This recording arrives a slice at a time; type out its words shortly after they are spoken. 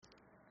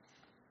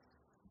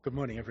Good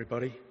morning,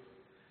 everybody.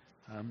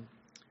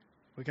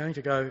 We're going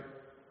to go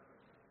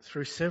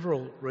through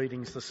several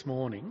readings this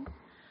morning,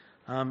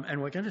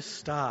 and we're going to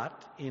start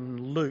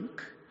in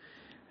Luke,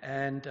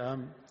 and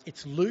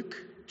it's Luke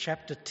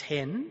chapter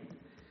 10,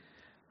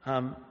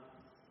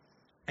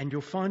 and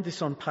you'll find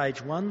this on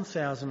page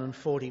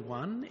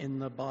 1041 in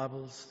the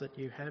Bibles that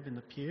you have in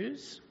the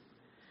pews,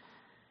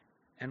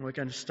 and we're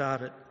going to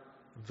start at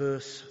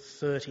verse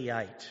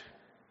 38.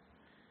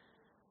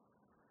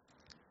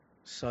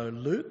 So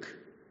Luke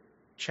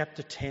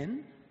chapter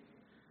 10,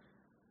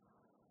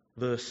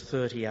 verse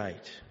 38.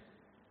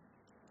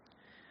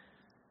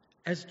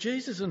 As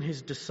Jesus and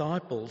his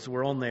disciples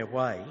were on their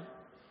way,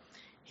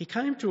 he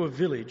came to a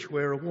village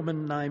where a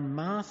woman named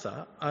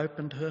Martha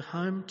opened her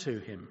home to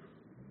him.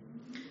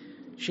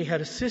 She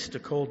had a sister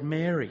called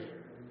Mary,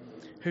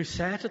 who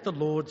sat at the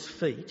Lord's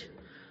feet,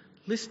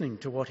 listening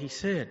to what he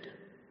said.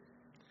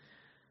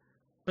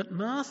 But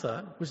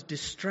Martha was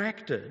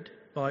distracted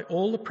by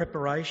all the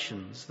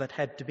preparations that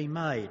had to be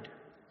made.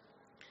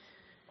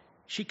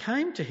 She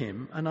came to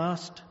him and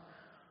asked,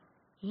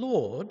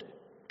 "Lord,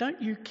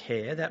 don't you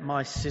care that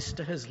my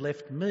sister has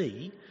left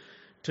me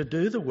to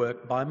do the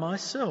work by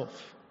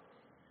myself?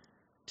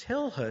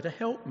 Tell her to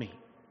help me."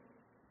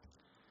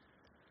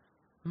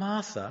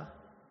 "Martha,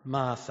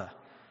 Martha,"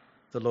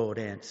 the Lord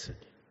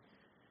answered,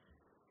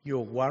 "you're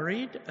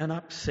worried and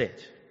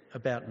upset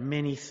about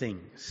many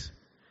things,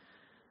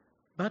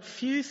 but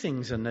few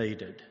things are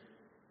needed,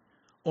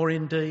 or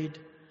indeed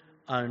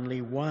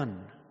only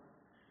one.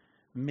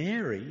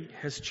 Mary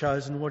has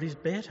chosen what is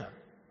better,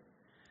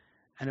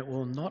 and it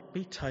will not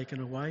be taken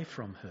away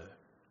from her."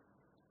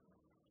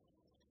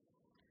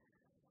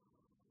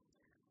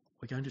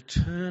 We're going to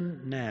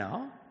turn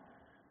now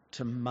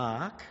to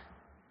Mark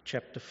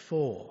chapter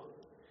 4,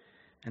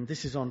 and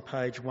this is on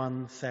page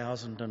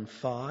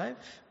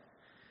 1005,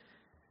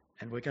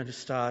 and we're going to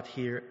start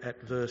here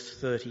at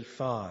verse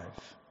 35.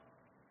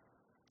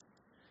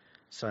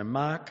 So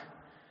Mark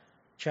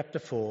chapter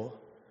 4,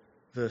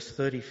 verse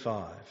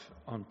 35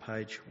 on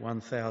page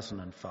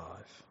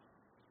 1005.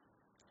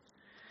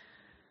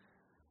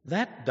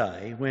 That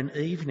day, when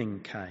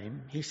evening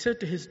came, he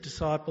said to his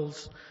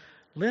disciples,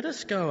 "Let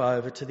us go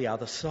over to the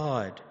other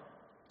side."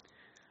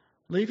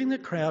 Leaving the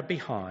crowd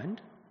behind,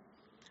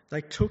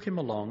 they took him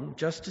along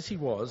just as he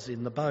was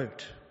in the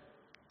boat.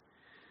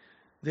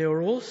 There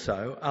were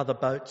also other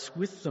boats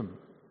with them.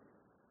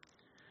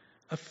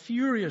 A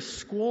furious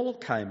squall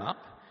came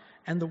up,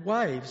 and the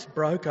waves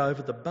broke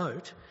over the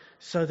boat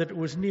so that it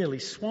was nearly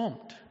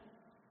swamped.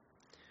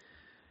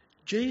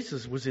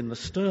 Jesus was in the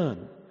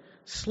stern,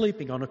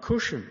 sleeping on a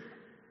cushion.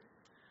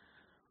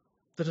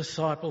 The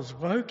disciples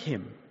woke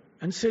him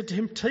and said to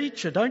him,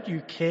 "Teacher, don't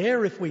you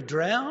care if we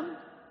drown?"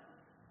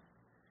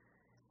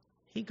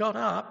 He got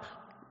up,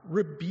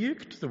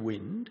 rebuked the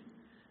wind,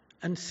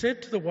 and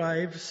said to the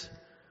waves,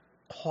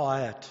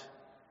 "Quiet,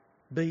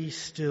 be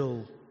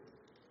still."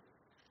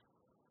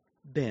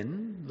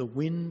 Then the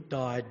wind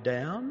died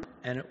down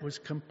and it was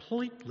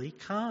completely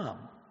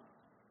calm.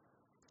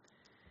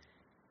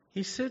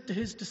 He said to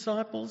his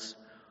disciples,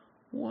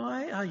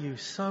 "Why are you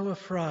so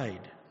afraid?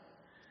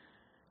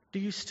 Do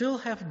you still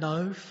have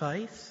no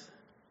faith?"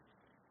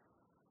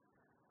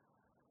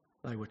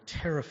 They were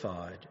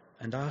terrified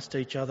and asked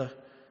each other,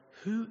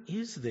 "Who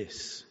is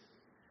this?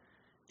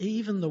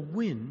 Even the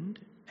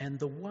wind and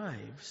the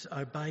waves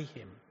obey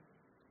him."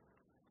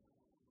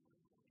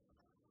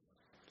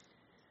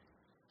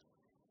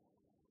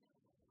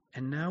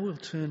 And now we'll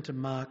turn to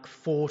Mark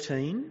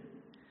 14,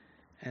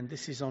 and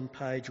this is on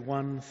page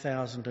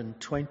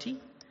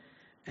 1020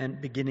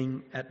 and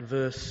beginning at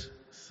verse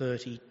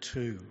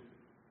 32.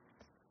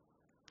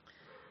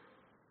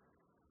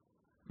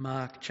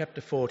 Mark chapter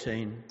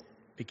 14,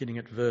 beginning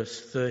at verse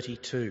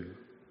 32.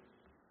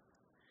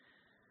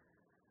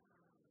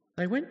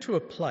 They went to a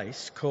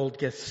place called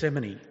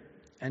Gethsemane,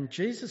 and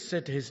Jesus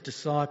said to his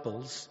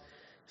disciples,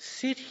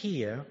 "Sit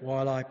here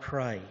while I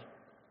pray."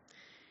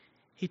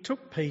 He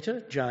took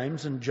Peter,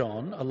 James and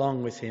John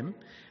along with him,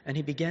 and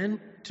he began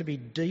to be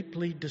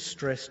deeply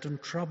distressed and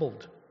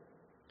troubled.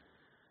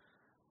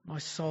 "My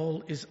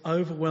soul is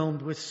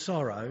overwhelmed with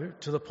sorrow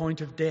to the point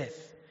of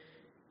death,"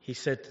 he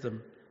said to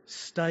them.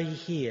 "Stay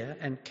here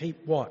and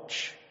keep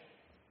watch."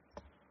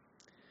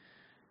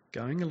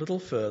 Going a little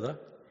further,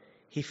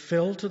 he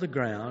fell to the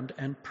ground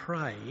and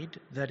prayed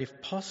that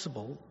if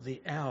possible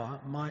the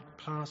hour might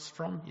pass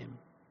from him.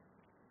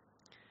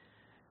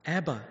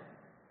 "Abba,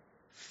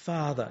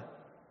 Father,"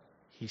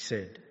 he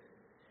said,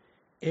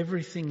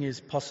 "everything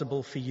is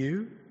possible for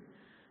you.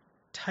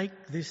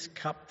 Take this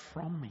cup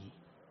from me.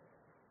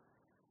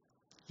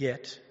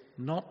 Yet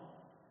not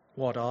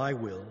what I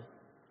will,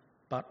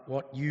 but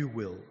what you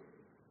will."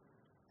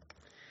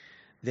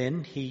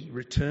 Then he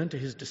returned to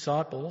his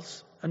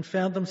disciples and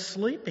found them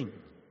sleeping.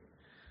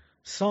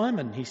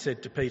 "Simon," he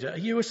said to Peter, "are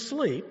you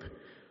asleep?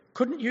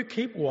 Couldn't you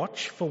keep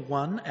watch for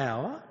 1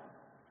 hour?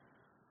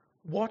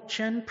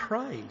 Watch and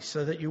pray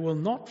so that you will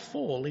not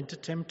fall into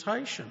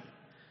temptation.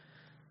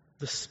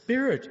 The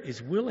spirit is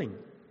willing,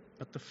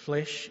 but the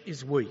flesh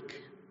is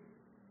weak."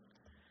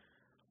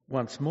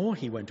 Once more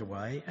he went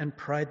away and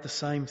prayed the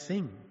same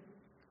thing.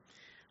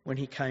 When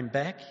he came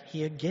back,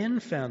 he again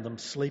found them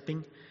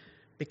sleeping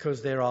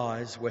because their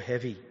eyes were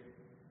heavy.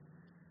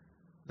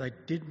 They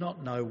did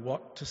not know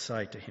what to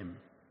say to him.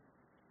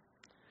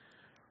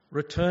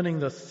 Returning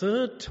the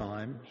third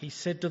time, he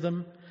said to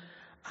them,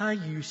 "Are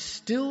you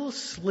still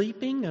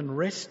sleeping and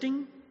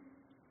resting?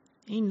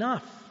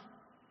 Enough.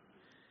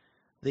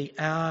 The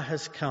hour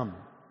has come.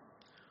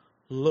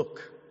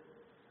 Look,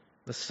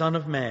 the Son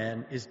of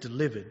Man is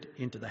delivered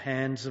into the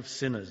hands of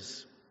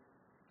sinners.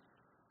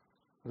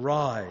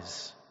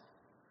 Rise,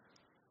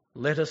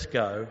 let us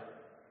go.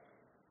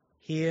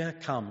 Here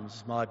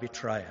comes my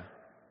betrayer."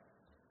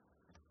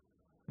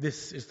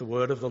 This is the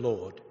word of the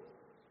Lord.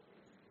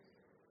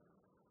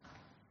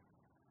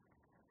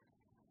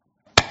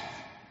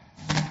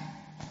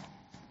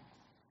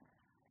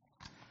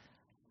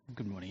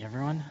 Good morning,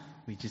 everyone.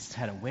 We just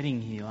had a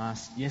wedding here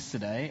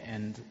yesterday,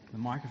 and the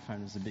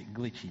microphone was a bit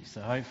glitchy,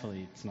 so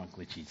hopefully it's not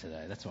glitchy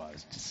today. That's why I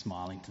was just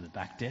smiling to the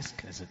back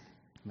desk as it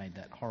made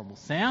that horrible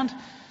sound.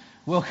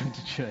 Welcome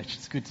to church.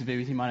 It's good to be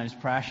with you. My name is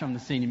Prash. I'm the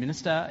senior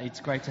minister.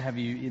 It's great to have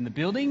you in the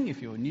building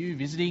if you're new,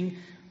 visiting,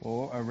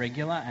 or a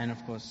regular. And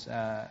of course,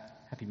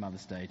 happy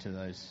Mother's Day to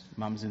those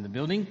mums in the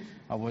building.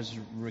 I was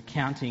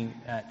recounting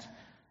at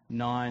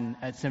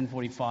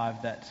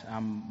 7:45 that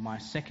my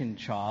second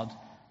child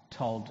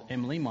told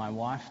Emily, my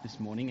wife, this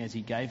morning, as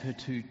he gave her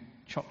 2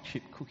 choc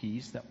chip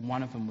cookies, that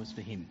one of them was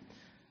for him.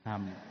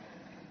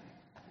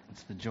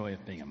 It's the joy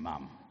of being a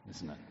mum,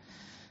 isn't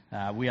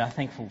it? We are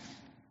thankful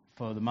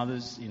for the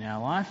mothers in our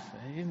life.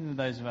 Even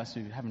those of us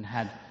who haven't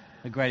had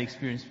a great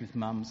experience with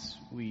mums,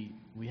 we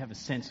have a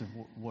sense of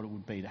what it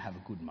would be to have a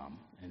good mum,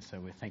 and so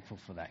we're thankful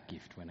for that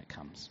gift when it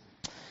comes.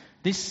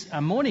 This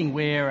morning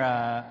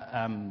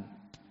we're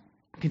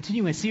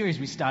continuing a series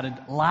we started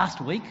last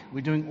week.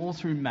 We're doing all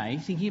through May,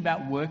 thinking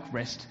about work,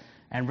 rest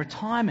and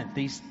retirement.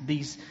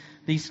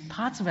 These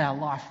parts of our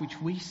life which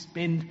we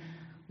spend,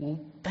 well,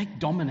 they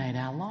dominate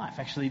our life.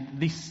 Actually,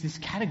 this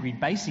category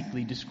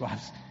basically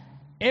describes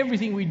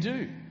everything we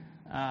do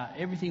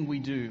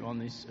on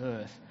this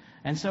earth.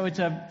 And so it's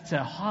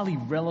a highly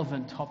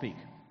relevant topic.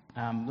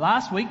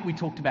 Last week we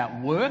talked about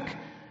work,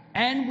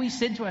 and we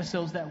said to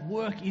ourselves that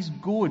work is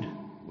good.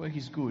 Work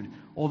is good.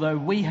 Although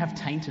we have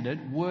tainted it,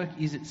 work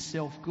is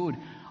itself good.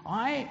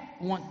 I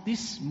want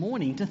this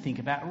morning to think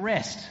about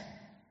rest.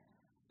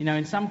 You know,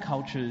 in some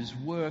cultures,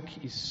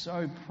 work is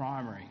so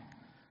primary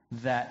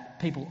that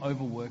people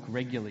overwork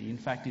regularly. In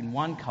fact, in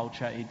one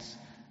culture,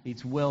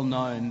 it's well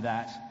known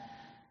that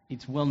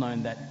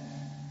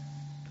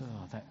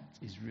that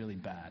is really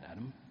bad,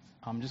 Adam.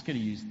 I'm just going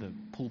to use the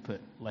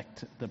pulpit mic.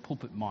 I'm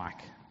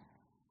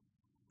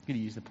going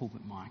to use the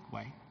pulpit mic.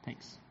 Wait,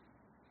 thanks.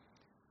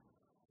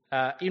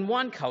 In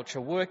one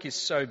culture, work is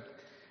so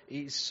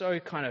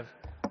kind of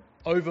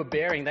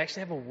overbearing. They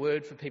actually have a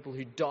word for people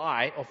who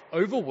die of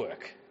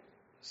overwork.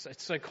 So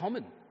it's so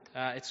common.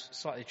 It's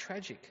slightly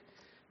tragic.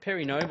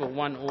 Perry Noble,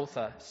 one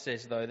author,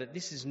 says though that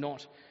this is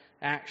not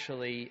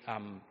actually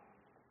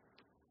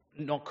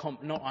not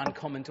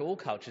uncommon to all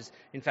cultures.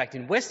 In fact,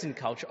 in Western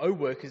culture,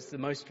 overwork is the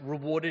most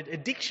rewarded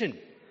addiction.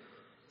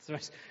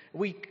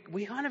 We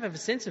kind of have a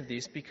sense of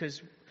this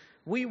because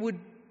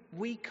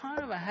we kind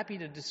of are happy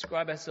to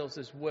describe ourselves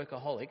as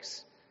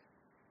workaholics.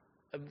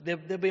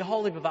 There'll be a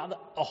whole heap of other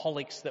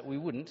aholics that we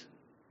wouldn't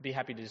be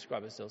happy to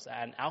describe ourselves as.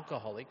 An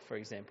alcoholic, for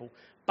example.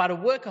 But a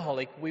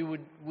workaholic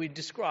we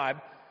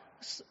describe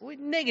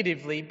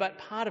negatively, but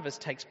part of us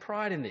takes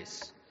pride in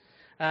this.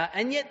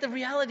 And yet the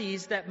reality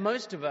is that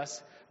most of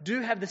us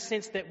do have the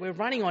sense that we're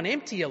running on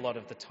empty a lot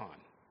of the time.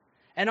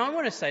 And I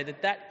want to say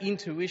that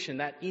intuition,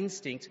 that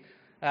instinct,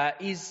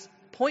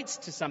 points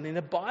to something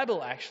the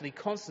Bible actually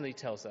constantly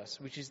tells us,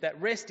 which is that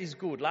rest is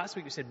good. Last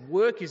week we said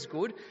work is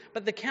good,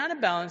 but the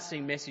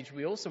counterbalancing message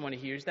we also want to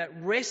hear is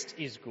that rest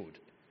is good.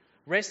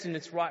 Rest in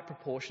its right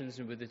proportions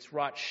and with its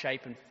right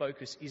shape and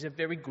focus is a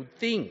very good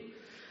thing.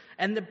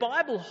 And the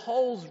Bible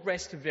holds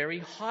rest very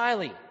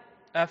highly.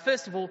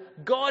 First of all,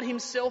 God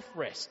himself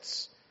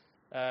rests.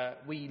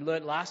 We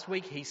learnt last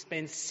week he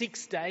spends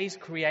 6 days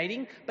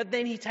creating, but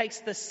then he takes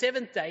the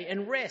 7th day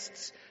and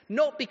rests.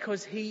 Not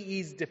because he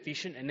is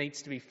deficient and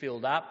needs to be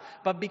filled up,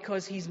 but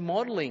because he's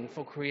modelling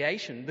for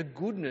creation the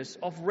goodness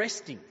of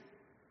resting,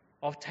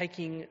 of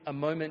taking a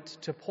moment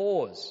to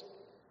pause.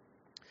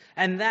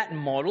 And that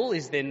model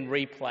is then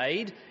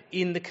replayed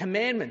in the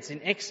commandments.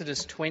 In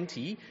Exodus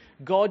 20,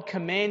 God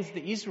commands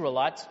the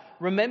Israelites,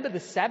 remember the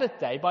Sabbath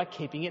day by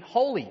keeping it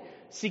holy.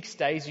 6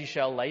 days you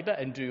shall labour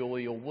and do all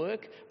your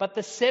work, but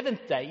the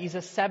 7th day is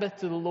a Sabbath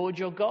to the Lord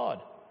your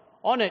God.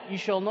 On it you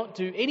shall not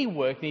do any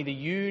work, neither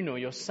you nor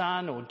your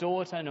son or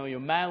daughter, nor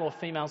your male or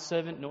female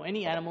servant, nor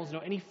any animals,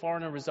 nor any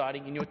foreigner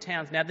residing in your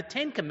towns. Now the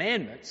 10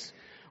 commandments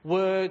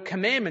were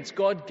commandments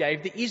God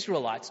gave the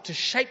Israelites to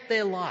shape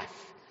their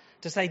life,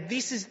 to say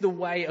this is the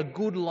way a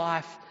good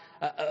life,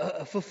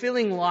 a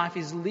fulfilling life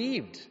is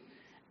lived.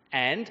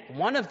 And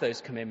one of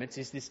those commandments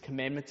is this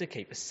commandment to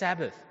keep a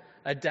Sabbath,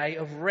 a day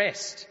of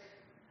rest.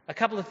 A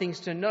couple of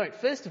things to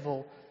note. First of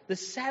all, the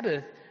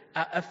Sabbath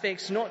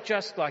affects not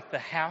just like the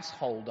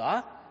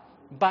householder,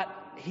 but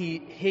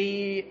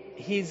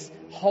his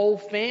whole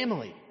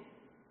family,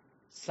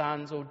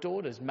 sons or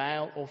daughters,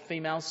 male or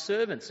female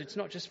servants. It's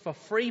not just for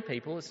free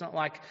people. It's not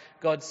like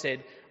God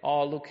said,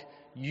 oh, look,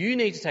 you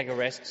need to take a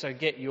rest, so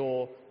get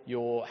your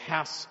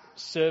house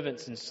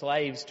servants and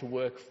slaves to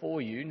work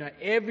for you. No,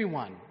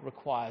 everyone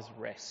requires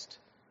rest.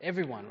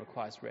 Everyone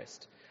requires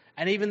rest.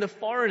 And even the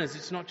foreigners,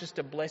 it's not just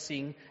a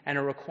blessing and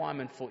a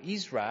requirement for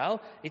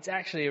Israel, it's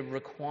actually a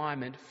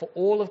requirement for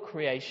all of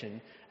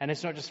creation. And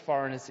it's not just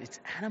foreigners, it's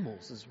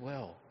animals as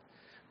well.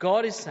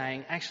 God is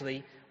saying,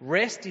 actually,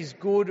 rest is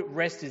good,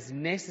 rest is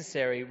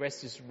necessary,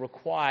 rest is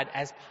required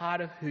as part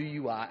of who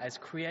you are as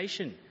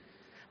creation.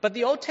 But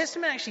the Old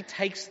Testament actually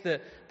takes the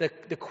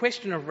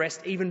question of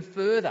rest even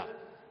further.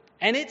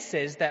 And it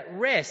says that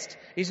rest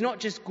is not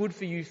just good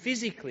for you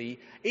physically,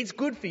 it's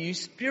good for you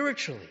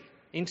spiritually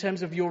in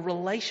terms of your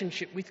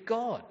relationship with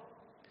God.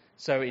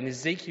 So in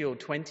Ezekiel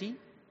 20,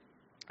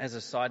 as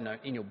a side note,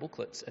 in your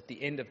booklets, at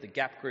the end of the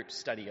Gap Group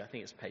study, I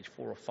think it's page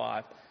 4 or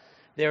 5,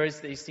 there is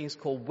these things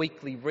called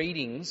weekly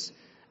readings.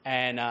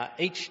 And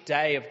each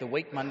day of the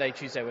week, Monday,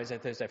 Tuesday, Wednesday,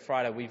 Thursday,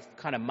 Friday, we've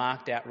kind of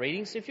marked out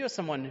readings. So if you're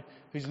someone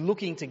who's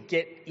looking to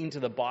get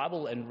into the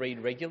Bible and read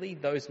regularly,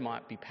 those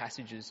might be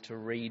passages to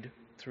read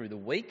through the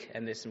week,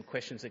 and there's some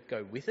questions that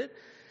go with it.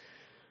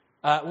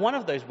 One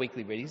of those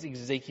weekly readings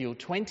is Ezekiel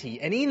 20,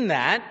 and in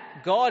that,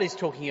 God is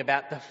talking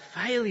about the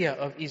failure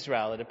of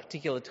Israel at a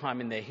particular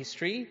time in their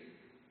history,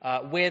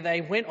 where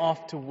they went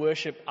off to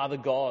worship other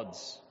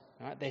gods.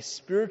 Right? Their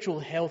spiritual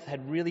health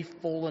had really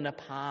fallen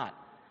apart.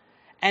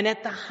 And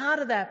at the heart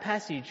of that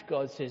passage,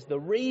 God says the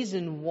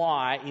reason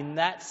why in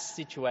that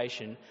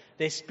situation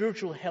their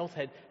spiritual health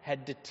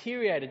had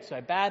deteriorated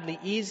so badly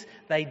is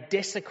they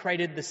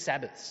desecrated the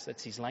Sabbaths.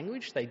 That's his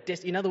language.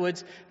 In other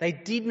words, they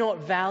did not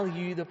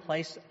value the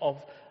place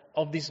of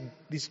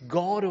this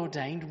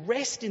God-ordained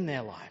rest in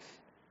their life.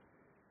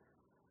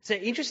 So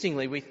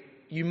interestingly,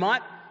 you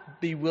might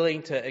be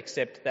willing to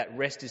accept that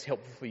rest is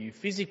helpful for you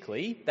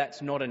physically.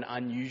 That's not an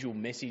unusual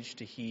message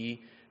to hear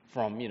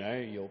from,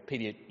 your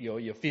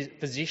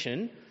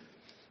physician.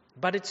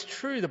 But it's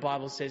true, the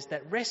Bible says,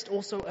 that rest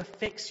also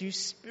affects you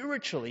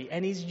spiritually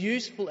and is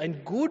useful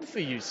and good for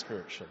you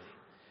spiritually.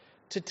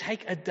 To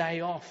take a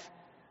day off.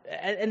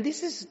 And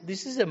this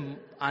is an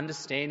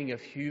understanding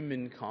of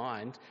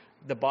humankind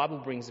the Bible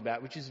brings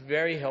about, which is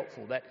very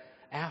helpful, that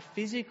our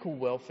physical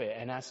welfare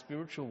and our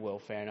spiritual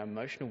welfare and our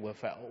emotional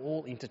welfare are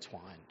all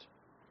intertwined.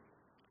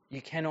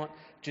 You cannot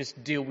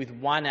just deal with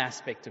one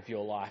aspect of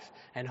your life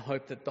and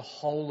hope that the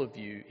whole of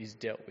you is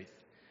dealt with.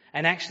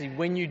 And actually,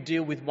 when you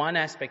deal with one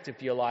aspect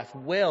of your life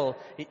well,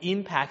 it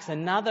impacts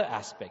another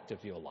aspect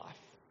of your life.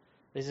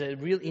 There's a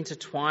real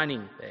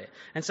intertwining there.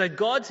 And so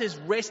God says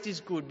rest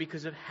is good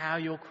because of how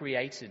you're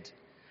created,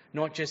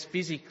 not just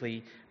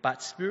physically,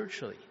 but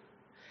spiritually.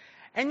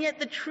 And yet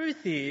the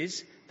truth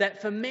is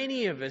that for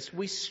many of us,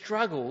 we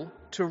struggle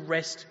to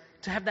rest,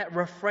 to have that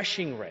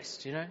refreshing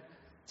rest,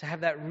 to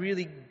have that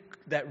really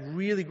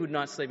good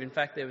night's sleep. In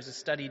fact, there was a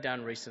study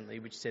done recently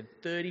which said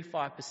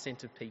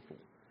 35% of people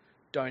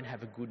don't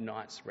have a good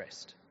night's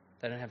rest.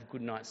 They don't have a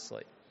good night's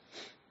sleep.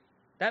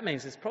 That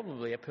means there's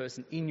probably a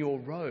person in your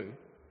row,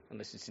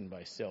 unless it's in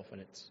by yourself,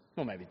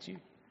 maybe it's you,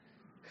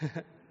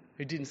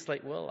 who didn't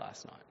sleep well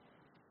last night.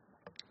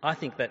 I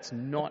think that's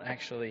not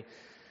actually,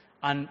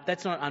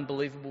 that's not an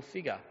unbelievable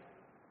figure.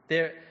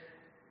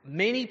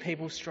 Many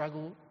people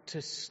struggle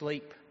to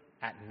sleep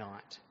at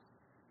night.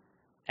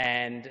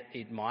 And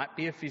it might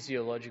be a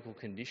physiological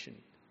condition.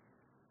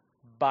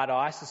 But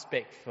I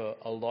suspect for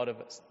a lot of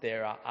us,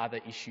 there are other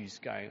issues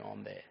going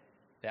on there.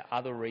 There are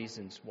other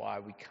reasons why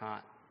we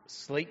can't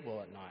sleep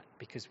well at night,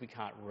 because we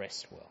can't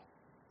rest well.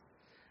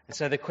 And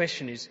so the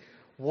question is,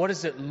 what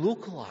does it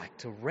look like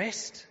to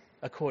rest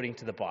according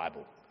to the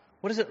Bible?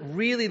 What does it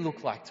really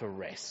look like to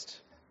rest?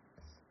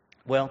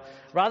 Well,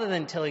 rather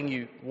than telling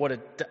you what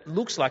it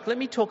looks like, let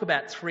me talk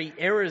about 3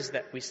 errors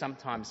that we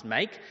sometimes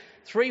make,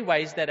 3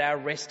 ways that our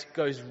rest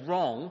goes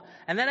wrong,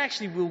 and that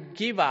actually will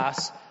give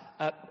us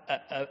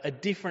a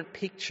different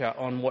picture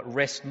on what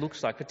rest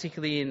looks like,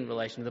 particularly in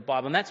relation to the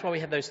Bible. And that's why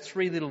we have those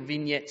 3 little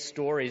vignette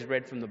stories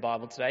read from the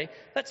Bible today.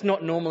 That's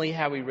not normally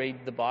how we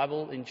read the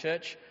Bible in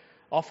church.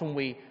 Often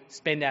we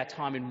spend our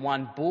time in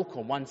one book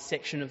or one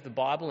section of the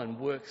Bible and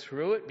work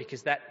through it,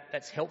 because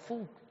that's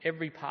helpful.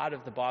 Every part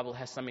of the Bible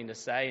has something to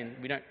say,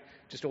 and we don't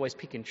just always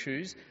pick and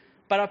choose.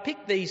 But I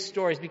picked these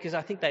stories because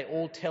I think they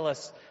all tell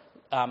us,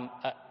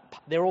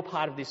 they're all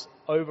part of this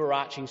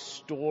overarching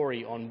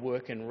story on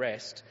work and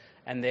rest,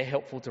 and they're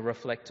helpful to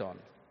reflect on.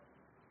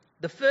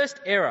 The first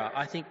error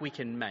I think we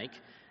can make,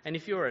 and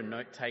if you're a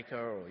note taker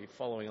or you're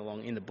following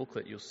along in the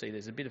booklet, you'll see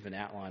there's a bit of an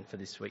outline for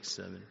this week's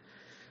sermon.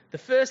 The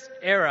first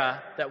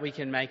error that we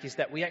can make is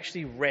that we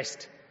actually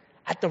rest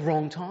at the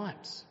wrong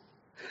times.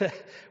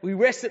 We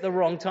rest at the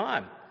wrong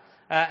time.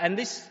 And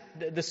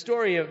the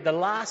story of the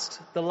last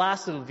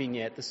little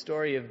vignette, the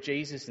story of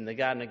Jesus in the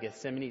Garden of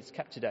Gethsemane, it's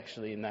captured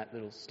actually in that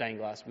little stained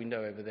glass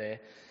window over there.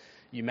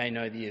 You may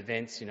know the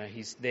events,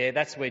 he's there.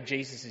 That's where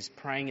Jesus is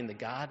praying in the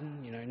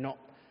garden, not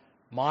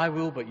My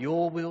will, but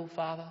your will,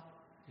 Father.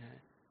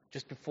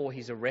 Just before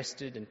he's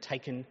arrested and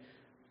taken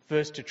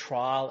first to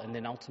trial and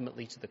then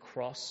ultimately to the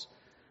cross,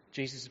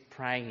 Jesus is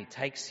praying. He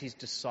takes his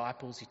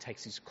disciples, he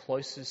takes his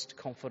closest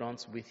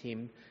confidants with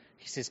him.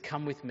 He says,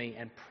 come with me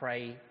and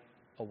pray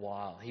a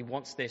while. He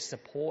wants their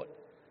support.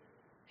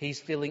 He's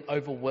feeling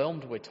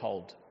overwhelmed, we're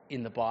told,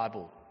 in the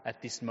Bible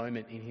at this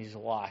moment in his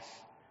life.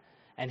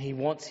 And he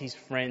wants his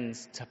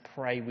friends to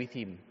pray with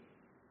him.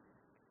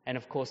 And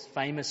of course,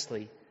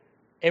 famously,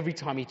 every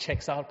time he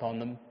checks up on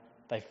them,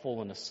 they've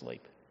fallen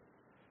asleep.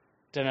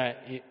 Don't know,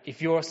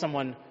 if you're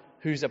someone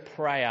who's a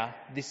prayer,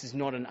 this is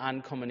not an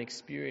uncommon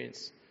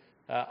experience.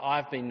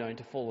 I've been known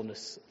to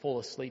fall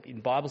asleep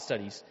in Bible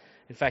studies.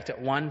 In fact,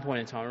 at one point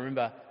in time, I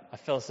remember I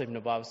fell asleep in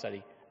a Bible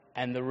study,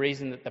 and the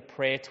reason that the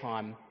prayer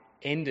time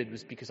ended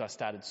was because I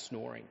started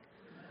snoring.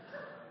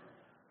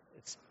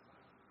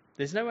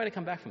 There's no way to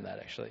come back from that,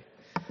 actually.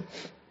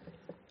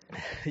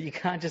 You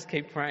can't just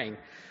keep praying.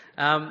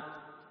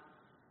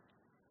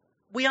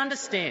 We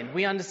understand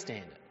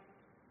it.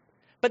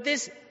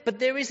 But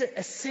there is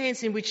a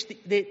sense in which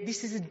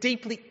this is a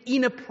deeply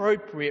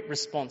inappropriate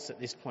response at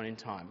this point in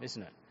time,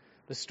 isn't it?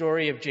 The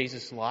story of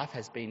Jesus' life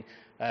has been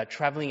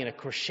travelling in a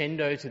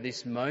crescendo to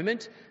this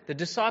moment. The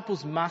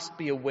disciples must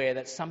be aware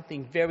that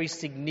something very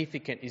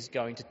significant is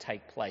going to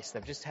take place.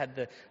 They've just had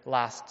the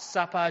Last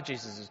Supper.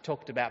 Jesus has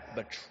talked about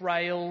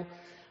betrayal.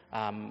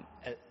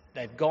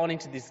 They've gone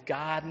into this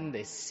garden.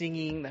 They're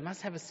singing. They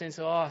must have a sense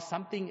of,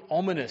 something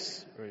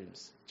ominous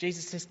rooms.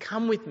 Jesus says,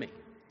 come with me.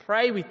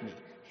 Pray with me.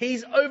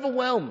 He's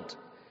overwhelmed.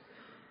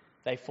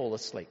 They fall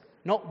asleep.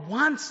 Not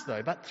once,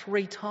 though, but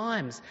 3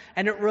 times.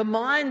 And it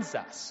reminds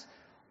us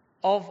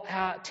of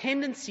our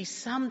tendency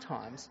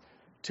sometimes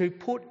to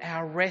put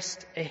our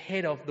rest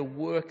ahead of the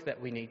work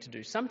that we need to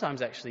do.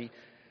 Sometimes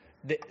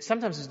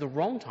it's the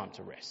wrong time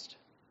to rest.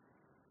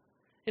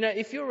 You know,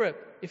 if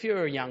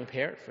you're a young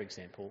parent, for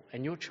example,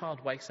 and your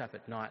child wakes up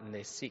at night and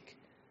they're sick,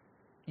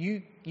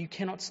 you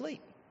cannot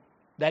sleep.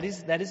 That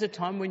is a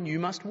time when you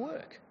must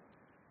work.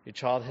 Your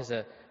child has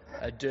a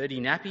dirty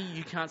nappy,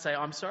 you can't say,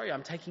 I'm sorry,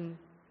 I'm taking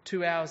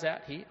 2 hours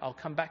out here, I'll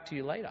come back to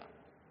you later.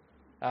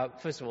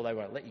 First of all, they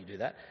won't let you do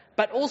that.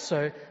 But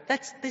also,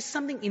 there's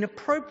something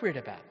inappropriate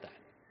about that.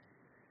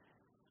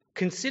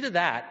 Consider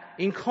that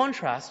in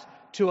contrast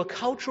to a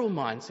cultural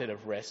mindset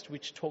of rest,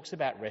 which talks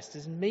about rest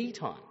as me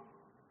time,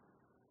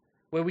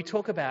 where we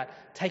talk about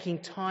taking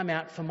time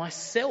out for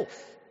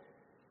myself.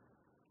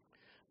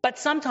 But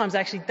sometimes,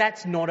 actually,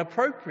 that's not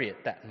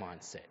appropriate, that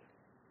mindset.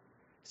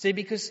 See,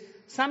 because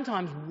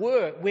sometimes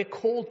we're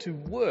called to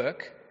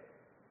work,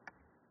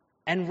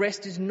 and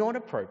rest is not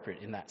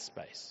appropriate in that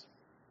space.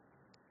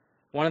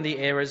 One of the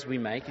errors we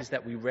make is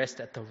that we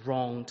rest at the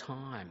wrong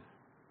time.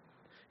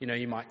 You know,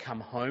 you might come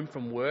home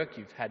from work,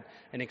 you've had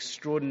an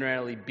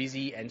extraordinarily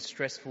busy and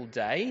stressful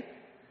day.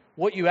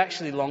 What you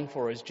actually long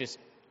for is just,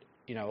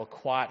 a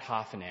quiet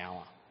half an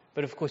hour.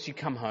 But of course you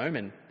come home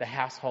and the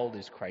household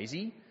is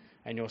crazy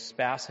and your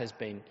spouse has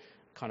been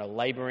kind of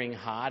labouring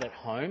hard at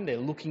home. They're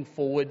looking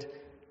forward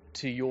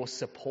to your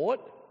support.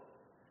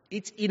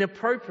 It's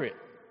inappropriate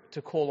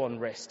to call on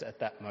rest at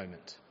that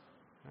moment.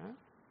 Right?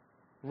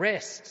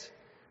 Rest.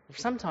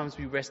 Sometimes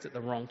we rest at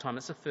the wrong time.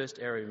 That's the first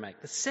error we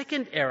make. The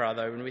second error,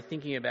 though, when we're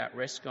thinking about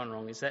rest gone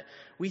wrong, is that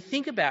we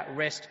think about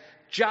rest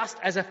just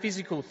as a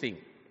physical thing.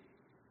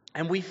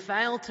 And we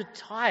fail to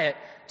tie it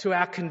to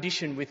our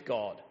condition with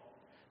God.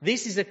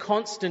 This is a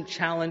constant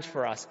challenge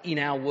for us in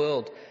our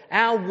world.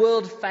 Our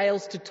world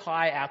fails to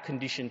tie our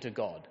condition to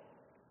God.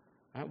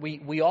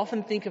 We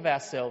often think of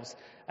ourselves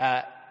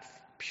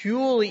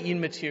purely in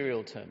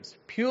material terms,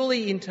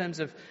 purely in terms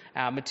of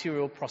our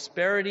material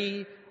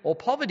prosperity or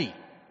poverty.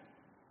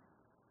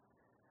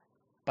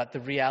 But the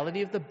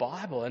reality of the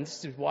Bible, and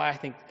this is why I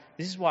think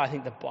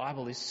the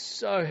Bible is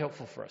so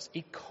helpful for us.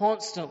 It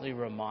constantly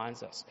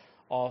reminds us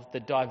of the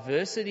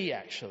diversity,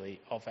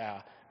 actually, of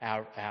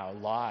our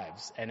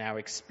lives and our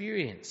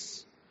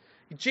experience.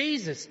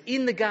 Jesus,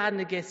 in the Garden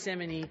of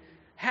Gethsemane,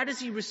 how does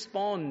he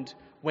respond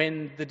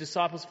when the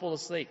disciples fall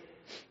asleep?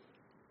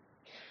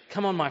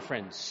 Come on, my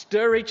friends,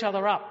 stir each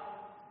other up.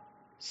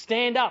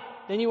 Stand up,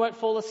 then you won't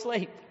fall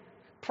asleep.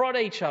 Prod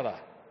each other.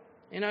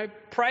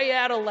 Pray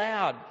out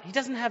aloud. He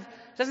doesn't have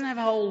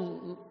a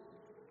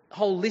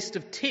whole list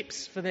of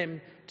tips for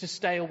them to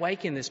stay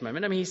awake in this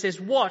moment. He says,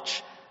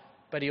 watch,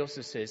 but he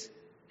also says,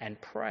 and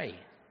pray.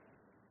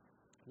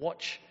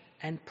 Watch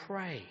and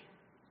pray.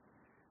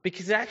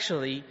 Because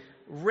actually,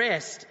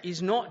 rest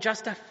is not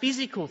just a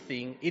physical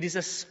thing, it is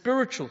a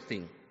spiritual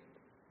thing.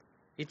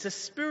 It's a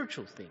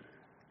spiritual thing.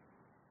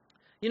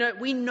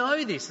 We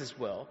know this as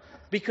well,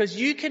 because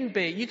you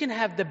can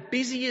have the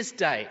busiest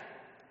day.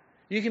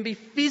 You can be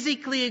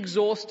physically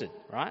exhausted,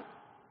 right?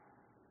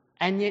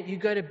 And yet you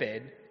go to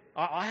bed.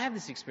 I have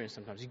this experience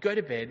sometimes. You go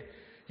to bed,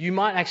 you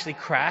might actually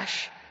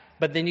crash,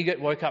 but then you get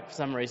woke up for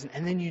some reason,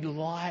 and then you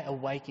lie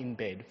awake in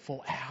bed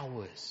for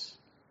hours.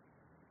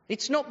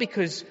 It's not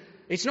because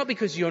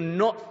you're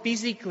not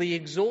physically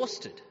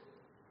exhausted.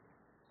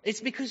 It's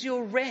because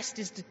your rest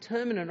is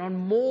determinant on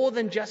more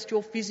than just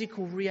your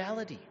physical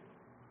reality.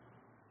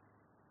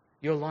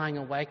 You're lying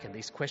awake and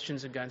these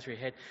questions are going through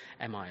your head.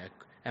 Am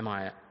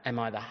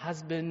I the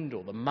husband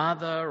or the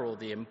mother or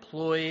the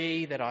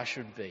employee that I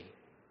should be?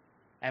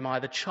 Am I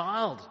the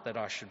child that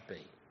I should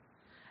be?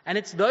 And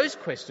it's those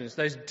questions,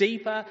 those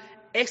deeper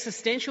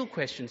existential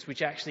questions,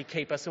 which actually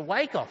keep us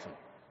awake often.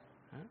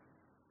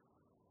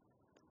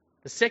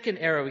 The second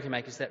error we can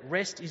make is that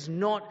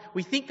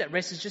we think that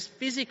rest is just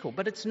physical,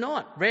 but it's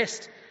not.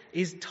 Rest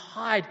is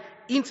tied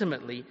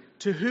intimately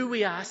to who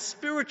we are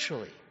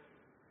spiritually.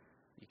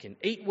 You can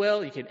eat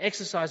well, you can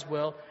exercise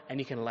well, and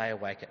you can lay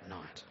awake at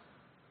night.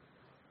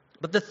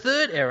 But the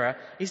third error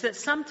is that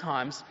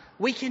sometimes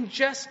we can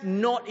just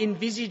not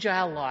envisage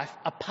our life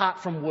apart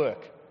from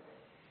work.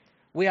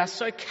 We are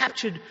so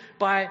captured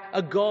by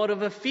a God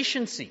of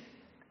efficiency.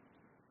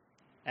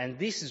 And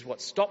this is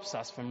what stops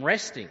us from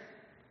resting.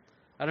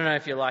 I don't know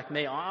if you're like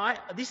me.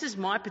 This is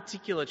my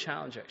particular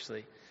challenge,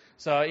 actually.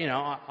 So,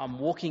 I'm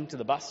walking to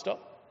the bus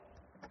stop.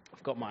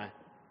 I've got my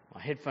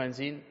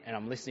headphones in and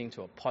I'm listening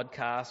to a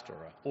podcast or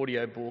an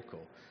audio book, or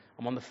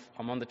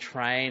I'm on the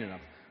train and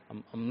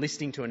I'm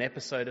listening to an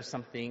episode of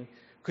something,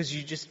 because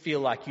you just feel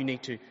like you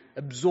need to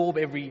absorb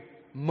every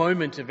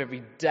moment of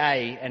every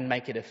day and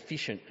make it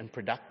efficient and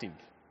productive.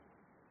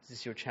 Is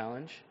this your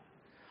challenge?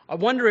 I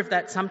wonder if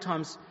that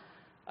sometimes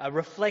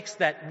reflects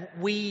that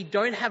we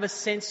don't have a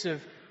sense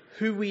of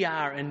who we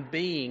are and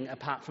being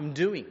apart from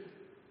doing.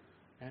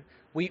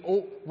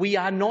 We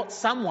are not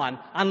someone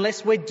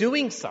unless we're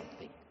doing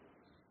something.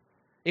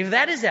 If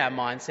that is our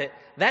mindset,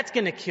 that's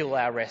going to kill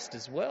our rest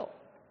as well.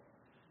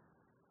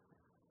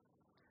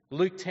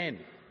 Luke 10,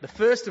 the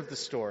first of the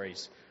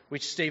stories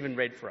which Stephen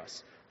read for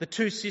us. The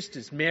two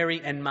sisters,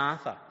 Mary and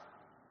Martha.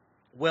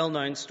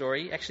 Well-known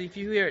story. Actually, if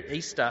you were here at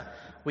Easter,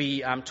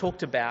 we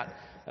talked about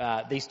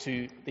these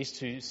two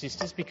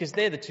sisters, because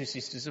they're the two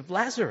sisters of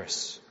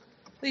Lazarus.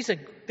 These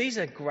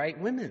are great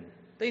women.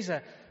 These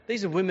are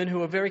women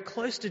who are very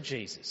close to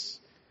Jesus.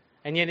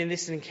 And yet in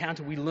this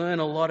encounter we learn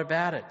a lot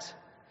about it.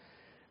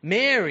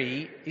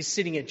 Mary is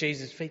sitting at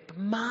Jesus' feet, but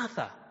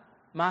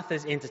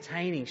Martha's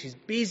entertaining. She's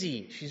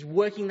busy. She's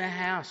working the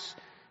house.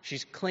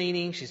 She's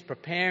cleaning. She's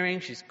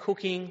preparing. She's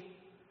cooking.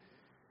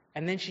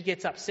 And then she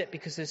gets upset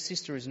because her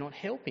sister is not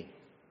helping.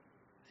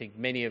 I think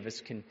many of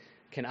us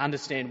can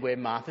understand where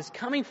Martha's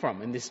coming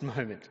from in this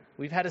moment.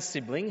 We've had a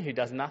sibling who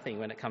does nothing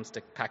when it comes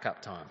to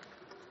pack-up time.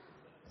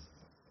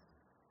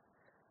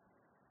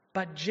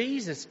 But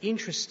Jesus,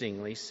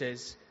 interestingly,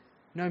 says,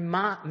 no,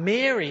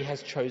 Mary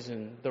has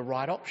chosen the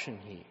right option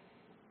here.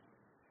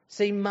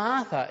 See,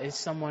 Martha is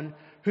someone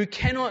who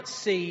cannot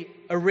see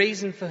a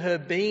reason for her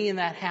being in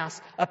that house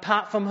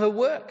apart from her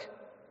work.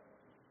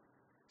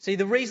 See,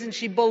 the reason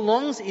she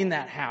belongs in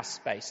that house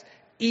space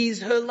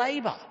is her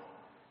labour,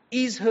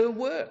 is her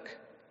work.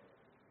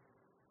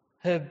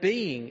 Her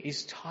being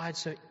is tied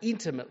so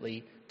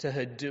intimately to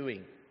her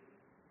doing.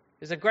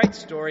 There's a great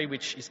story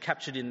which is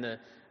captured in the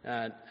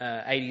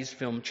 80s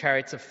film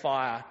Chariots of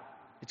Fire.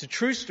 It's a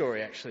true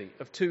story, actually,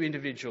 of two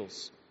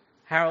individuals.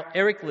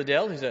 Eric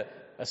Liddell, who's a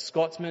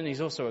Scotsman,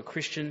 he's also a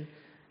Christian,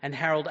 and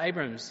Harold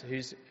Abrahams,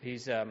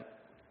 he's an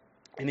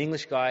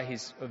English guy,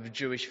 he's of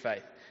Jewish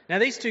faith. Now,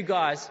 these two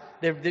guys,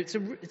 it's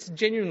a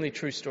genuinely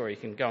true story. You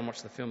can go and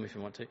watch the film if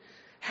you want to.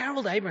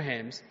 Harold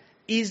Abrahams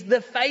is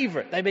the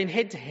favourite. They've been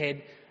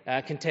head-to-head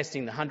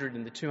contesting the 100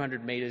 and the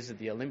 200 metres of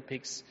the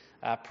Olympics.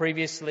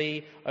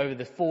 Previously, over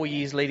the 4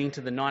 years leading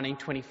to the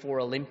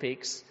 1924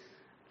 Olympics,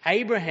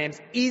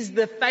 Abrahams is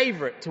the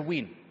favourite to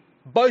win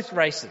both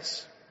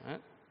races.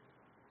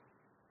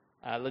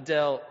 Right?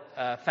 Liddell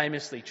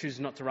famously chooses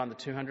not to run the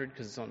 200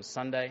 because it's on a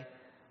Sunday.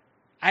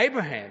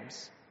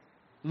 Abrahams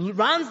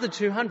runs the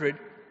 200,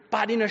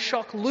 but in a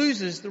shock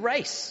loses the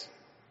race.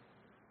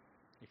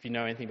 If you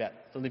know anything about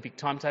Olympic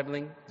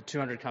timetabling, the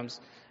 200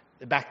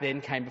 back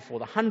then came before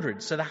the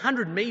 100. So the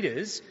 100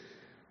 metres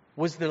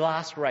was the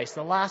last race,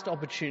 the last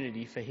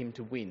opportunity for him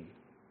to win.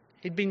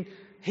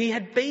 He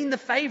had been the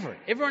favourite.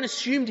 Everyone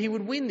assumed he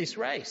would win this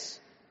race.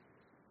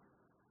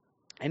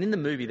 And in the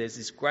movie there's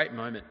this great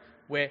moment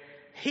where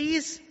he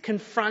is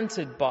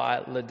confronted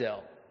by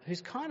Liddell,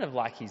 who's kind of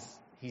like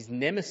his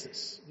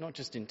nemesis, not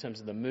just in terms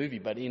of the movie,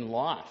 but in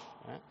life.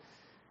 Right?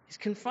 He's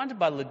confronted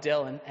by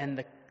Liddell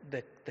and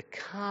the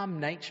calm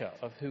nature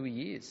of who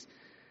he is.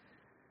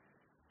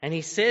 And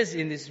he says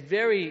in this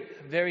very,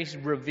 very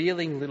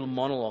revealing little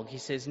monologue, he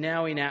says,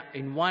 now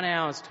in 1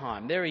 hour's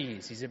time, there he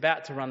is, he's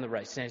about to run the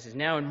race. And he says,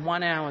 now in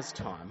 1 hour's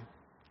time,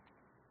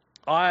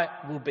 I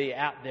will be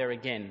out there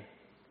again.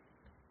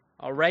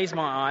 I'll raise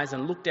my eyes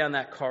and look down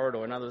that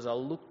corridor. In other words,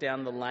 I'll look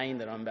down the lane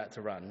that I'm about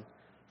to run,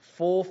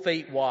 4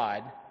 feet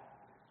wide,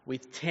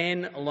 with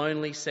 10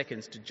 lonely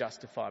seconds to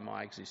justify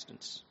my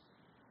existence.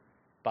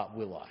 But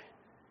will I?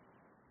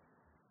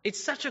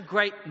 It's such a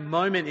great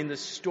moment in the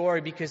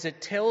story because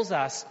it tells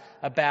us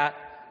about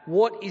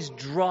what is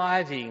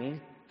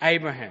driving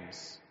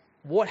Abrahams,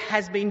 what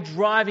has been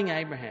driving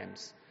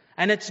Abrahams.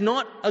 And it's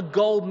not a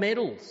gold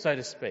medal, so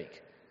to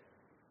speak.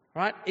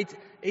 Right?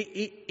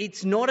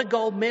 It's not a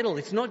gold medal.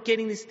 It's not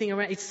getting this thing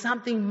around. It's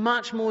something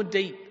much more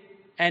deep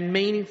and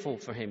meaningful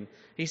for him.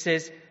 He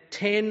says,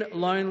 10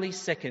 lonely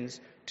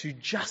seconds to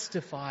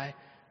justify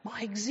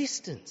my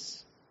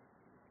existence.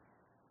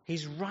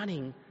 He's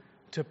running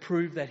to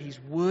prove that he's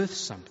worth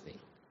something.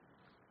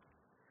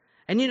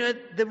 And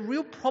the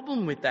real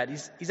problem with that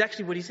is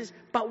actually what he says,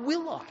 but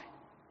will I?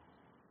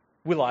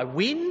 Will I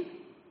win?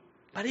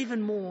 But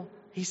even more,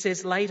 he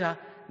says later,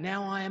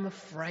 now I am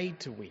afraid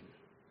to win.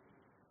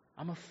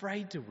 I'm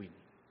afraid to win.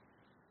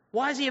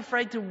 Why is he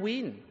afraid to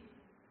win?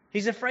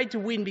 He's afraid to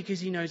win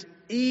because he knows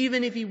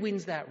even if he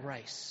wins that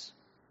race,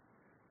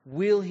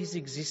 will his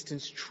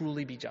existence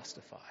truly be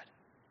justified?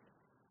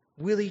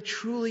 Will he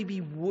truly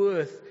be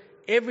worth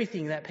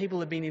everything that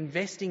people have been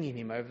investing in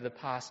him over the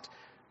past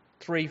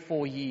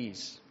 3-4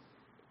 years?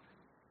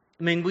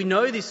 I mean, we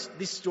know this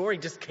story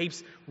just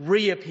keeps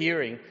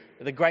reappearing.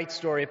 The great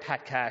story of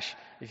Pat Cash,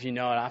 if you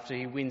know it, after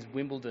he wins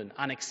Wimbledon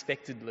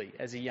unexpectedly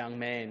as a young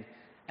man,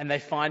 and they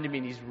find him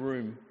in his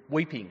room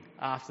weeping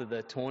after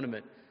the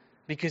tournament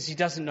because he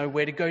doesn't know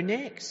where to go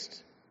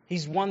next.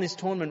 He's won this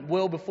tournament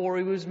well before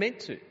he was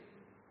meant to.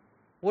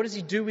 What does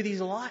he do with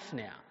his life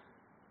now?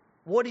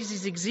 What is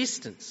his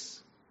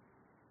existence?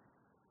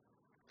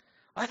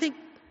 I think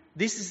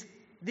this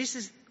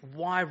is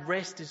why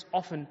rest is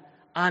often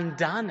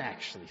undone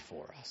actually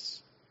for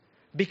us,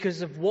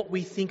 because of what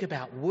we think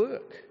about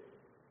work.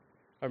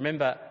 I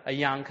remember a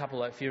young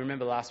couple, if you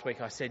remember last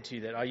week I said to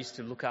you that I used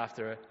to look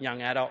after a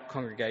young adult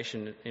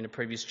congregation in a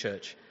previous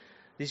church.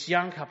 This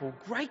young couple,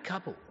 great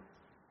couple,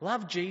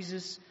 loved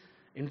Jesus,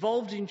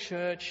 involved in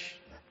church,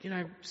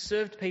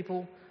 served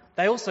people.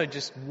 They also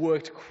just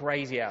worked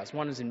crazy hours.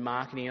 One was in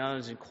marketing, the other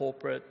was in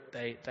corporate.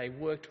 They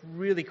worked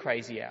really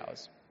crazy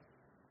hours.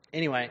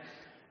 Anyway,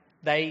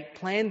 they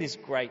planned this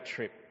great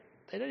trip.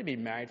 They'd only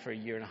been married for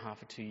 1.5 years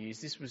or 2 years.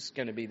 This was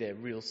going to be their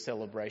real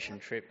celebration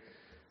trip.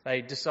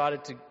 They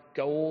decided to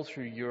go all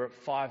through Europe,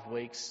 5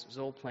 weeks. It was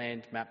all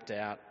planned, mapped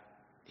out.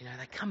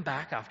 They come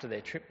back after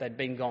their trip. They'd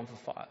been gone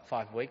for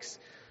 5 weeks.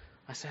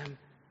 I said,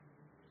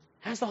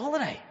 how's the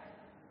holiday?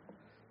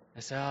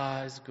 They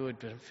said, it's good,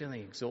 but I'm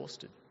feeling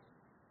exhausted.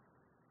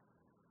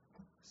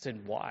 I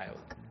said, why?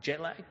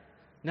 Jet lag?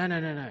 No.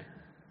 I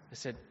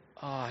said,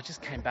 I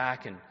just came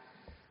back and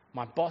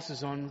my boss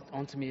is on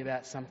to me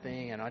about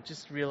something, and I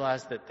just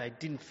realised that they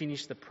didn't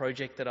finish the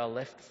project that I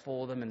left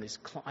for them, and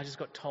I just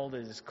got told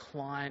that this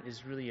client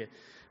is really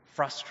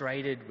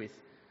frustrated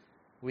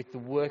with the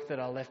work that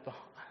I left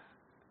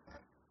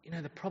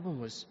behind. The problem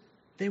was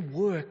their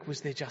work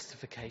was their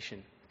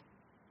justification,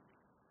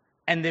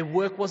 and their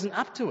work wasn't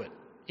up to it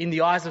in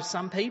the eyes of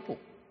some people.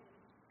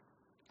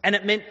 And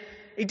it meant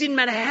it didn't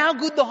matter how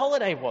good the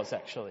holiday was,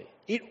 actually.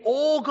 It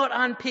all got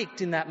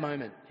unpicked in that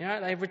moment.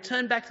 They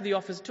returned back to the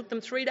office. It took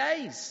them 3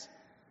 days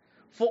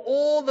for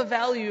all the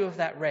value of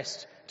that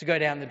rest to go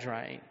down the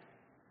drain,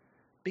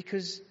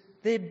 because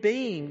their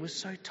being was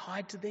so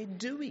tied to their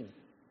doing.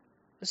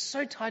 It was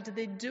so tied to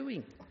their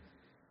doing.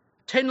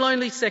 10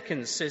 lonely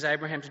seconds, says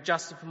Abraham, to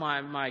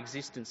justify my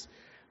existence.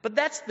 But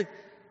that's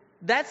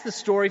the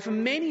story for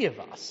many of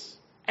us.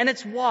 And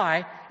it's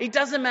why it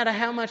doesn't matter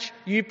how much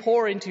you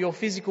pour into your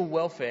physical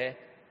welfare,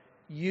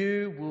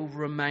 you will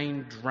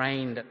remain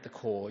drained at the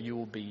core. You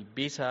will be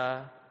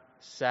bitter,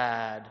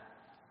 sad,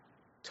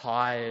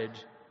 tired,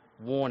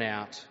 worn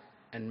out,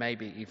 and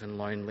maybe even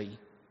lonely.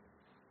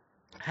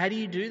 How do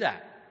you do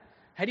that?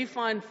 How do you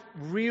find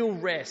real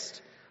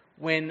rest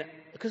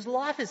because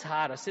life is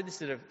hard. I said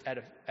this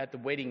at the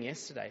wedding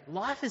yesterday.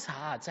 Life is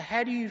hard. So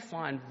how do you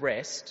find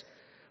rest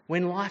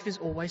when life is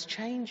always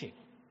changing?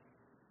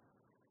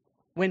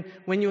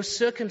 When your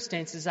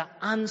circumstances are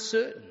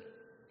uncertain,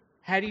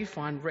 how do you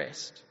find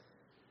rest?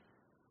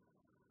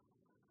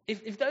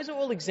 If those are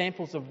all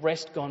examples of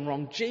rest gone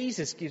wrong,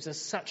 Jesus gives us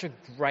such a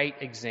great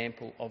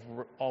example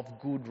of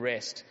good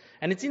rest,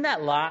 and it's in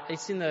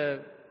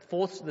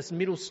this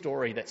middle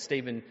story that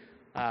Stephen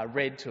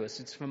read to us.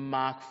 It's from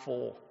Mark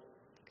 4.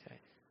 Okay.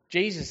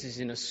 Jesus is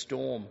in a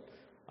storm.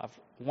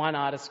 One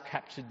artist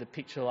captured the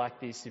picture like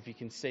this. If you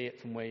can see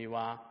it from where you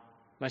are,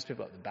 most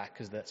people at the back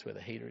because that's where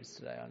the heater is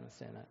today. I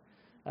understand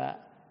that.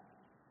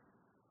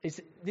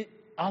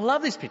 I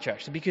love this picture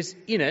actually because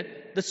in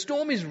it the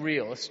storm is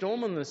real. A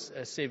storm on the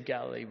Sea of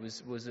Galilee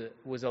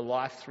was a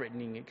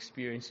life-threatening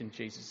experience in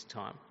Jesus'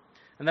 time,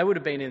 and they would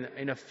have been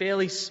in a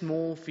fairly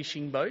small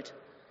fishing boat,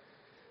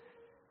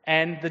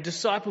 and the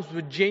disciples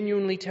were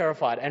genuinely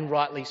terrified, and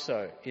rightly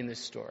so in this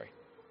story.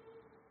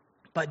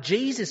 But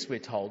Jesus, we're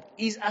told,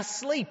 is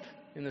asleep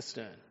in the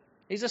stern.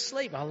 He's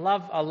asleep. I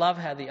love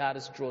how the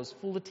artist draws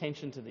full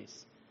attention to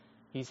this.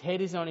 His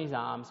head is on his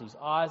arms, his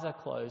eyes are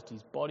closed,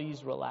 his body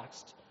is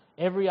relaxed.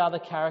 Every other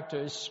character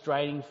is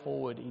straining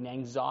forward in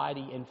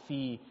anxiety and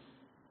fear.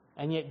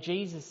 And yet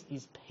Jesus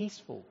is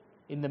peaceful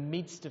in the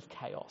midst of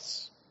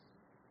chaos.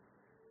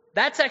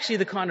 That's actually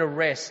the kind of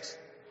rest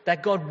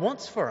that God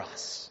wants for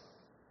us.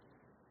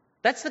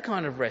 That's the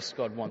kind of rest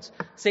God wants.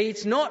 See,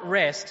 it's not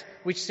rest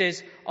which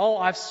says,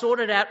 I've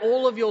sorted out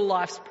all of your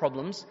life's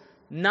problems.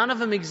 None of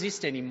them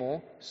exist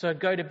anymore, so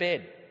go to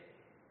bed.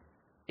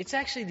 It's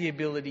actually the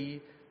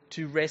ability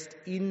to rest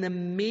in the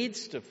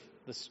midst of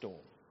the storm.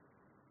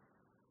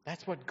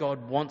 That's what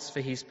God wants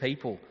for his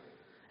people.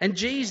 And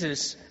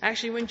Jesus,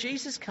 actually when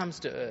Jesus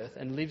comes to earth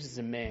and lives as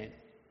a man,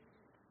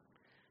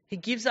 he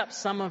gives up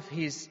some of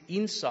his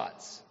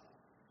insights.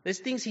 There's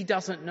things he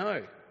doesn't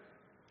know.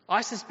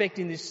 I suspect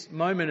in this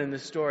moment in the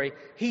story,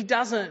 he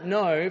doesn't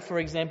know, for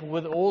example,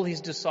 whether all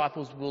his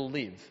disciples will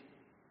live.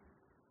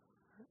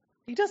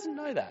 He doesn't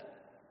know that.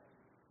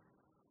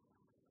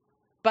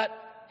 But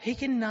he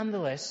can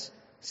nonetheless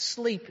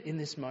sleep in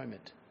this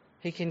moment.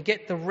 He can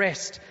get the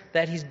rest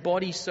that his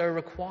body so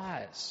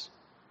requires.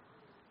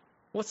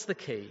 What's the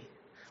key?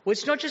 Well,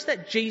 it's not just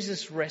that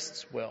Jesus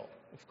rests well.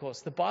 Of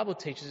course, the Bible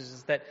teaches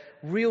us that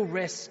real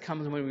rest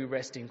comes when we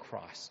rest in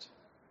Christ.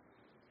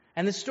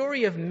 And the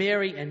story of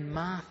Mary and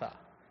Martha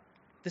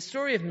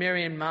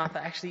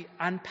actually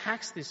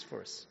unpacks this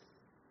for us.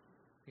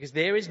 Because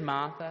there is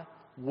Martha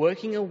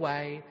working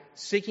away,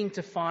 seeking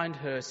to find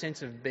her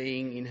sense of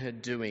being in her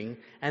doing.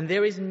 And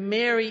there is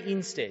Mary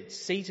instead,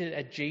 seated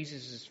at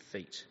Jesus'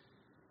 feet.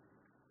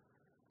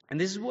 And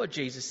this is what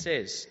Jesus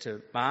says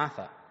to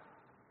Martha.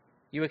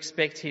 You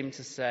expect him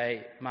to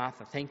say,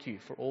 Martha, thank you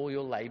for all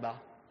your labour.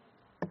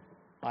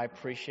 I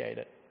appreciate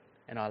it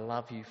and I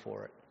love you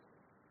for it.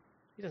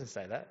 He doesn't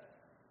say that.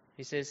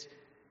 He says,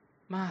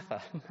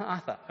 Martha,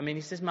 Martha. I mean,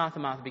 he says Martha,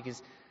 Martha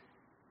because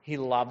he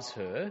loves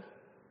her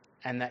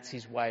and that's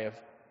his way of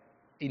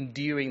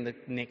endearing the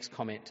next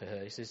comment to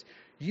her. He says,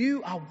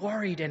 you are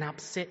worried and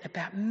upset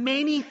about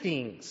many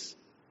things,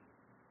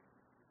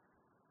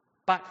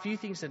 but few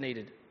things are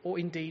needed, or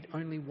indeed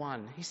only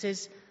one. He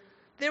says,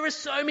 there are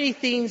so many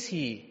things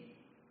here,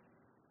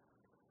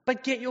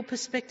 but get your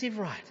perspective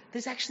right.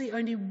 There's actually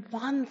only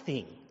one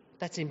thing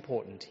that's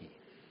important here.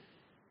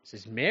 He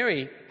says,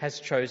 Mary has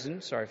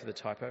chosen, sorry for the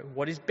typo,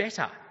 what is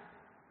better,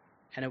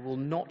 and it will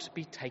not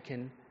be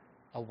taken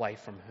away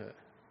from her.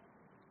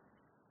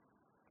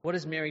 What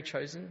has Mary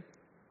chosen?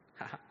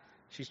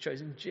 She's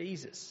chosen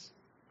Jesus.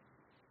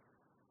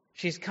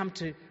 She's come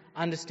to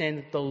understand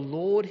that the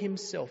Lord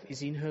himself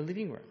is in her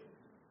living room.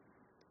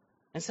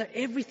 And so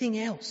everything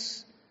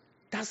else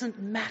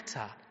doesn't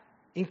matter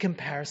in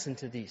comparison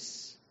to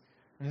this.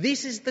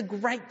 This is the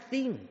great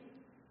thing.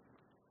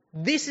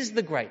 This is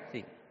the great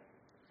thing.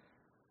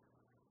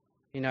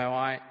 You know,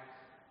 I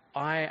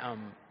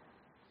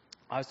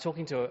was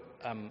talking to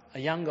a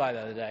young guy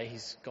the other day.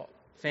 He's got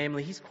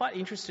family. He's quite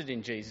interested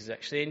in Jesus,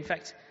 actually. In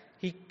fact,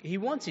 he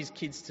wants his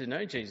kids to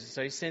know Jesus,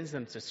 so he sends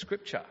them to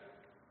Scripture.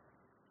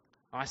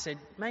 I said,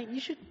 mate,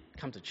 you should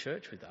come to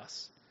church with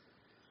us.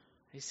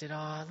 He said,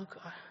 look,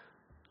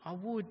 I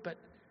would, but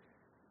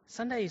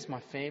Sunday is my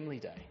family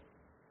day.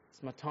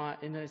 It's my time.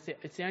 You know,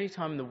 it's the only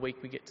time in the week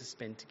we get to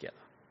spend together.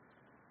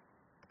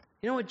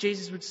 You know what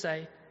Jesus would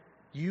say?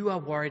 You are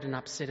worried and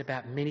upset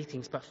about many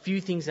things, but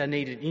few things are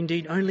needed.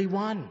 Indeed, only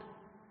one.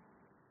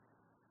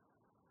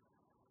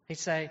 He'd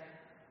say,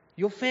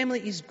 your family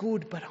is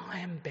good, but I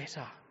am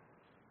better.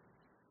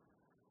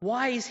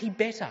 Why is he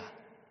better?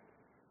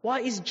 Why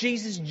is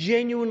Jesus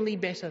genuinely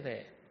better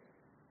there?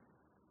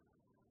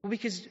 Well,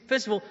 because,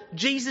 first of all,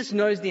 Jesus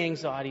knows the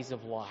anxieties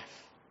of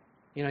life.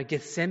 You know,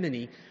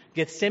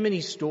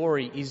 Gethsemane's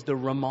story is the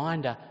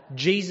reminder.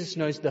 Jesus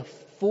knows the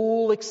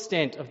full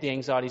extent of the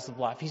anxieties of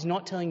life. He's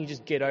not telling you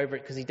just get over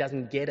it because he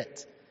doesn't get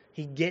it.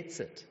 He gets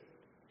it.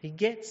 He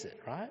gets it,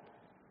 right?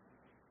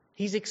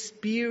 He's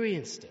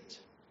experienced it.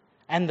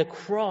 And the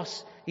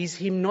cross is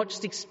him not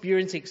just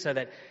experiencing it so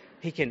that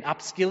he can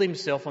upskill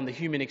himself on the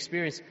human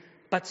experience,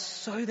 but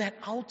so that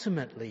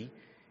ultimately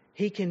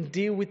he can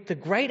deal with the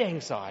great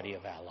anxiety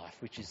of our life,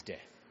 which is death.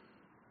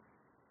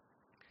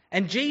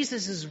 And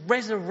Jesus'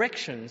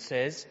 resurrection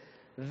says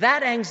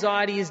that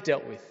anxiety is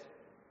dealt with.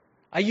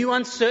 Are you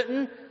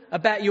uncertain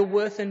about your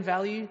worth and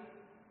value?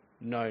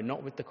 No,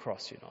 not with the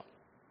cross you're not.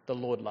 The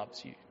Lord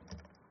loves you.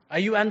 Are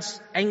you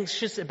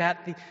anxious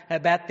about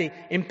the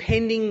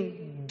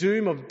impending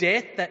doom of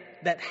death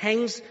that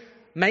hangs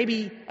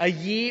maybe a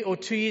year or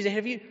 2 years ahead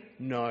of you?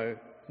 No,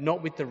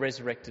 not with the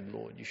resurrected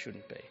Lord. You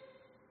shouldn't be.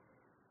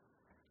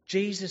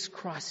 Jesus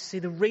Christ. See,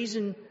 the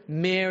reason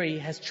Mary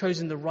has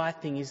chosen the right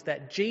thing is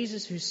that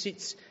Jesus, who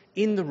sits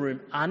in the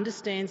room,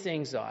 understands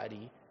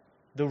anxiety,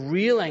 the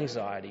real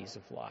anxieties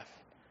of life,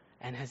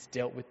 and has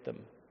dealt with them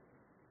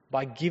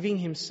by giving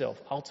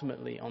himself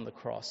ultimately on the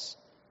cross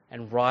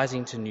and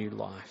rising to new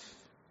life.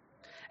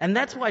 And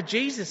that's why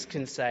Jesus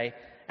can say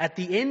at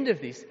the end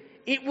of this,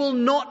 it will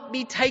not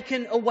be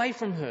taken away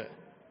from her.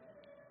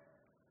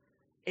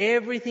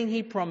 Everything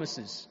he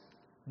promises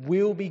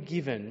will be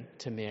given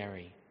to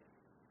Mary.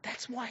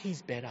 That's why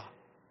he's better.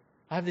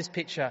 I have this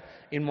picture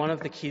in one of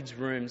the kids'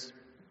 rooms,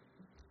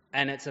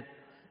 and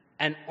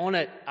on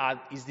it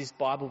is this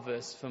Bible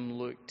verse from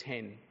Luke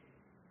 10.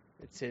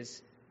 It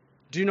says,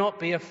 "Do not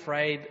be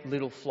afraid,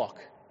 little flock,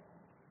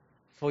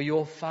 for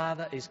your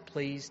Father is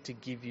pleased to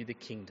give you the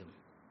kingdom."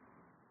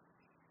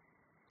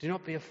 Do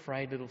not be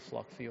afraid, little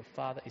flock, for your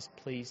Father is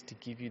pleased to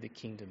give you the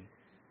kingdom.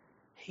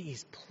 He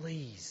is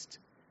pleased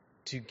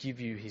to give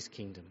you his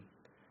kingdom.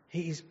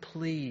 He is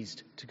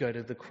pleased to go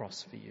to the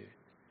cross for you.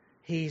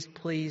 He is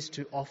pleased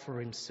to offer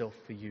himself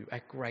for you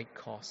at great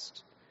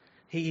cost.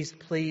 He is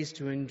pleased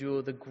to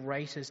endure the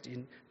greatest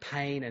in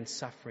pain and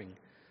suffering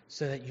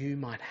so that you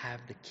might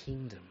have the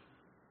kingdom.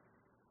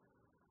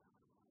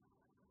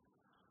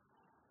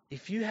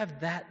 If you have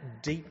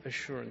that deep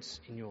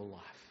assurance in your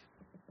life,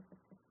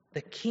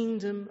 the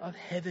kingdom of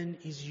heaven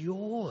is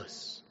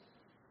yours.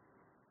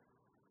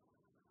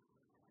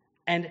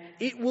 And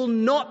it will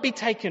not be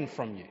taken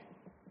from you.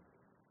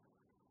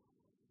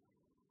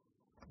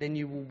 Then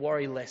you will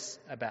worry less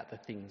about the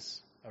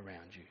things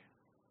around you.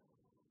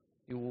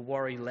 You will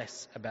worry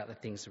less about the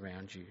things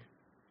around you.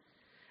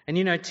 And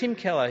you know, Tim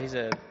Keller, he's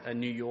a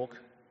New York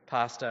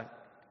pastor.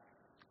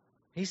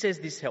 He says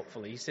this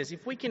helpfully. He says,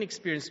 if we can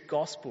experience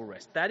gospel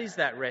rest, that is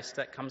that rest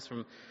that comes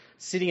from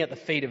sitting at the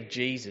feet of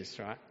Jesus,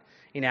 right,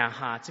 in our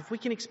hearts. If we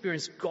can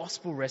experience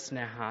gospel rest in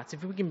our hearts,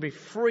 if we can be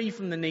free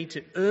from the need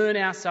to earn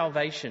our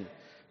salvation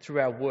through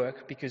our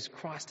work, because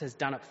Christ has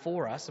done it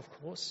for us, of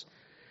course,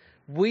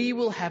 we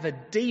will have a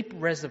deep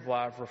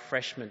reservoir of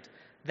refreshment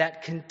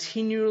that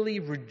continually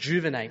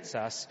rejuvenates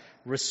us,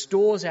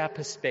 restores our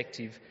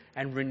perspective,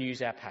 and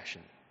renews our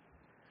passion.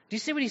 Do you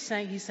see what he's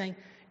saying? He's saying,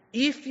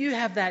 if you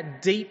have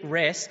that deep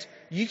rest,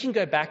 you can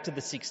go back to the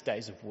 6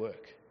 days of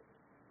work.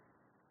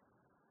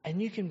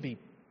 And you can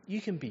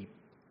be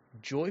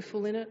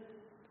joyful in it,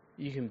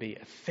 you can be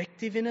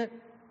effective in it,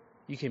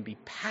 you can be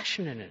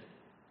passionate in it.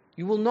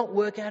 You will not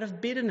work out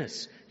of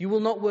bitterness. You will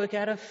not work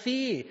out of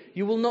fear.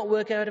 You will not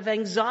work out of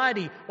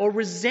anxiety or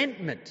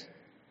resentment.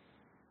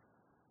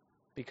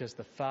 Because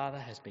the Father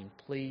has been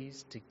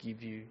pleased to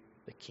give you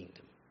the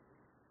kingdom.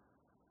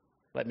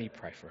 Let me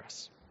pray for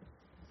us.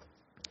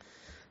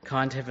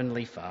 Kind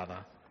Heavenly Father,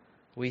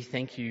 we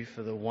thank you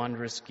for the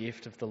wondrous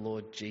gift of the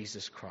Lord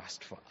Jesus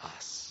Christ for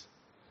us,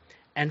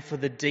 and for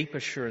the deep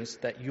assurance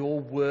that your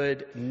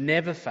word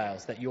never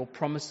fails, that your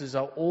promises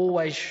are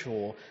always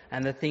sure,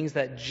 and the things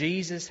that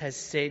Jesus has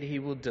said he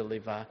will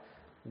deliver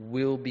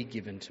will be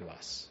given to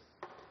us.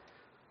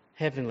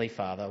 Heavenly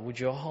Father, would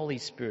your Holy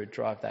Spirit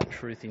drive that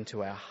truth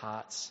into our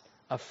hearts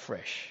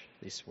afresh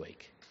this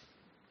week,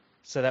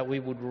 so that we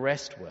would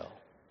rest well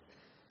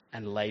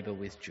and labour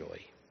with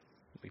joy.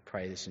 We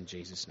pray this in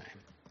Jesus' name.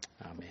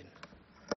 Amen.